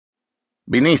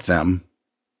Beneath them,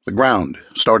 the ground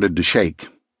started to shake.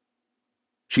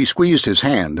 She squeezed his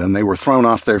hand, and they were thrown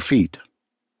off their feet.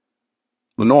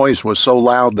 The noise was so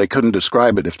loud they couldn't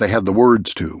describe it if they had the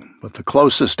words to, but the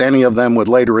closest any of them would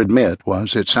later admit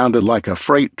was it sounded like a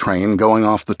freight train going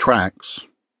off the tracks.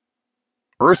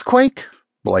 "Earthquake?"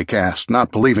 Blake asked,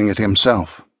 not believing it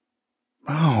himself.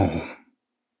 "Oh."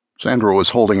 Sandra was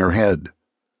holding her head.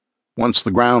 Once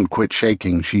the ground quit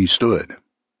shaking, she stood.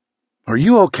 "Are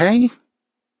you okay?"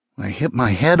 "I hit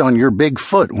my head on your big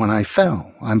foot when I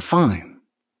fell. I'm fine."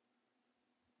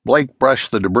 Blake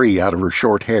brushed the debris out of her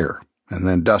short hair and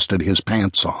then dusted his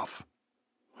pants off.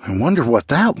 "I wonder what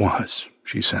that was,"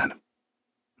 she said.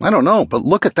 "I don't know, but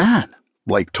look at that,"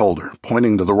 Blake told her,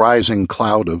 pointing to the rising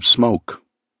cloud of smoke.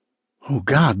 "Oh,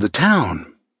 God, the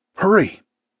town! Hurry!"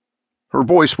 Her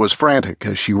voice was frantic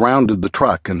as she rounded the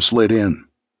truck and slid in.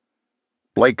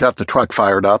 Blake got the truck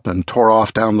fired up and tore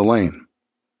off down the lane.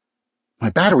 "My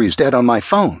battery's dead on my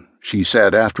phone," she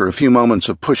said after a few moments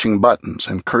of pushing buttons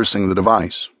and cursing the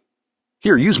device.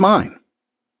 "Here, use mine."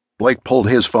 Blake pulled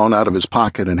his phone out of his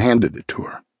pocket and handed it to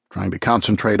her, trying to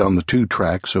concentrate on the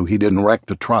 2-track so he didn't wreck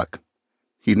the truck.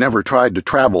 He'd never tried to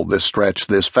travel this stretch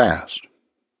this fast.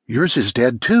 "Yours is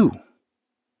dead, too."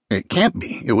 "It can't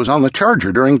be. It was on the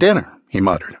charger during dinner," he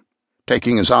muttered,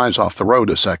 taking his eyes off the road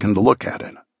a second to look at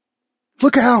it.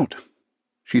 "Look out!"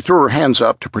 She threw her hands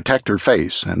up to protect her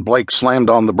face, and Blake slammed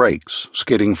on the brakes,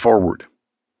 skidding forward.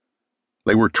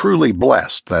 They were truly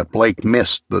blessed that Blake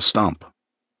missed the stump.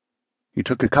 He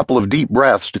took a couple of deep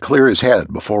breaths to clear his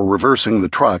head before reversing the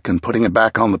truck and putting it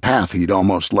back on the path he'd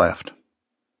almost left.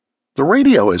 "The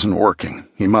radio isn't working,"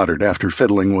 he muttered after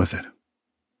fiddling with it.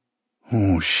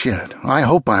 "Oh, shit. I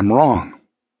hope I'm wrong."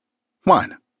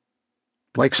 "What?"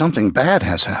 "Blake, something bad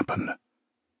has happened."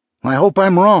 "I hope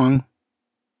I'm wrong."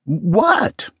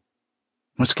 "What?"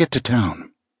 "Let's get to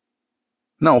town."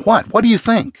 "No, what? What do you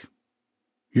think?"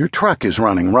 "Your truck is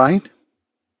running, right?"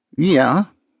 "Yeah."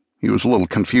 He was a little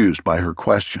confused by her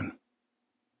question.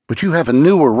 "But you have a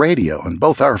newer radio, and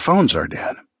both our phones are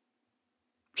dead."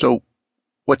 "So,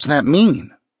 what's that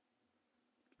mean?"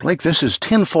 "Blake, this is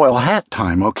tinfoil hat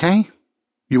time, okay?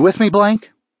 You with me,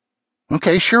 Blake?"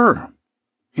 "Okay, sure.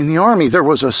 In the Army, there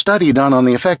was a study done on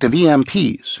the effect of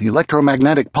EMPs,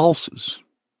 electromagnetic pulses.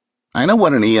 I know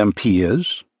what an EMP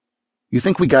is. You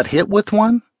think we got hit with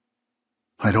one?"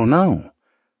 "I don't know.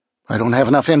 I don't have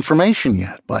enough information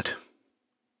yet, but—"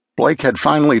 Blake had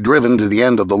finally driven to the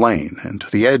end of the lane and to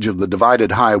the edge of the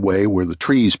divided highway where the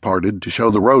trees parted to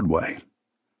show the roadway.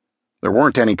 There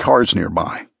weren't any cars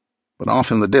nearby, but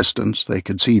off in the distance they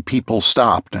could see people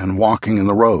stopped and walking in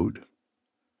the road.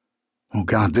 "Oh,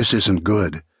 God, this isn't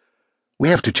good. We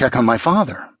have to check on my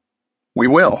father." "We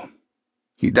will."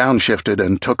 He downshifted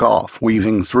and took off,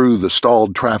 weaving through the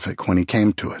stalled traffic when he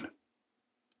came to it.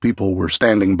 People were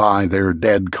standing by their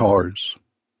dead cars.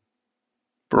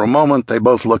 For a moment they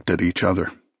both looked at each other.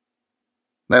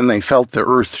 Then they felt the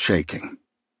earth shaking.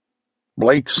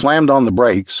 Blake slammed on the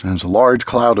brakes as a large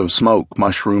cloud of smoke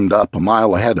mushroomed up a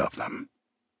mile ahead of them.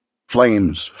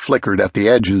 Flames flickered at the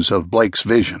edges of Blake's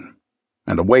vision,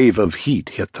 and a wave of heat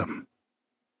hit them.